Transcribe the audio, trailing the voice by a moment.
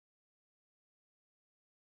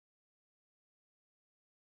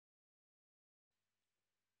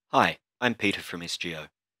Hi, I'm Peter from SGO.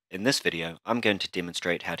 In this video, I'm going to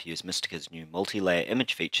demonstrate how to use Mystica's new multi-layer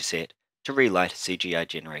image feature set to relight a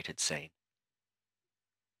CGI-generated scene.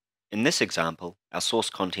 In this example, our source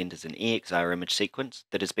content is an EXR image sequence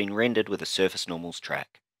that has been rendered with a surface normals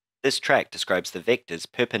track. This track describes the vectors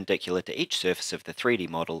perpendicular to each surface of the 3D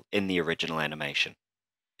model in the original animation.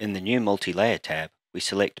 In the new multi-layer tab, we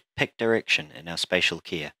select Pick Direction in our Spatial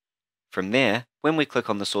key. From there, when we click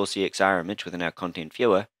on the source EXR image within our content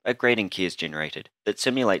viewer, a grading key is generated that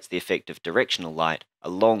simulates the effect of directional light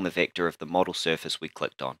along the vector of the model surface we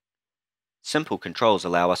clicked on. Simple controls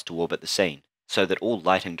allow us to orbit the scene, so that all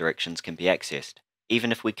lighting directions can be accessed,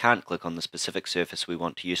 even if we can't click on the specific surface we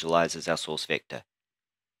want to utilize as our source vector.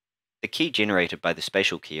 The key generated by the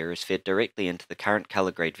spatial keyer is fed directly into the current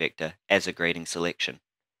color grade vector as a grading selection.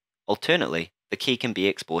 Alternately, the key can be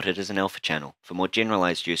exported as an alpha channel for more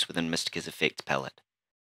generalized use within Mystica's effects palette.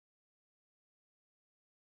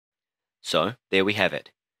 So, there we have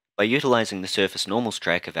it. By utilizing the surface normals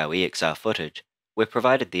track of our EXR footage, we're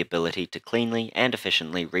provided the ability to cleanly and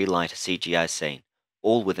efficiently relight a CGI scene,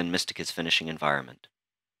 all within Mystica's finishing environment.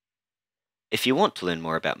 If you want to learn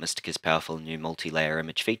more about Mystica's powerful new multi-layer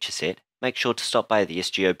image feature set, make sure to stop by the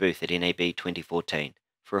SGO booth at NAB 2014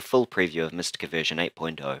 for a full preview of Mystica version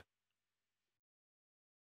 8.0.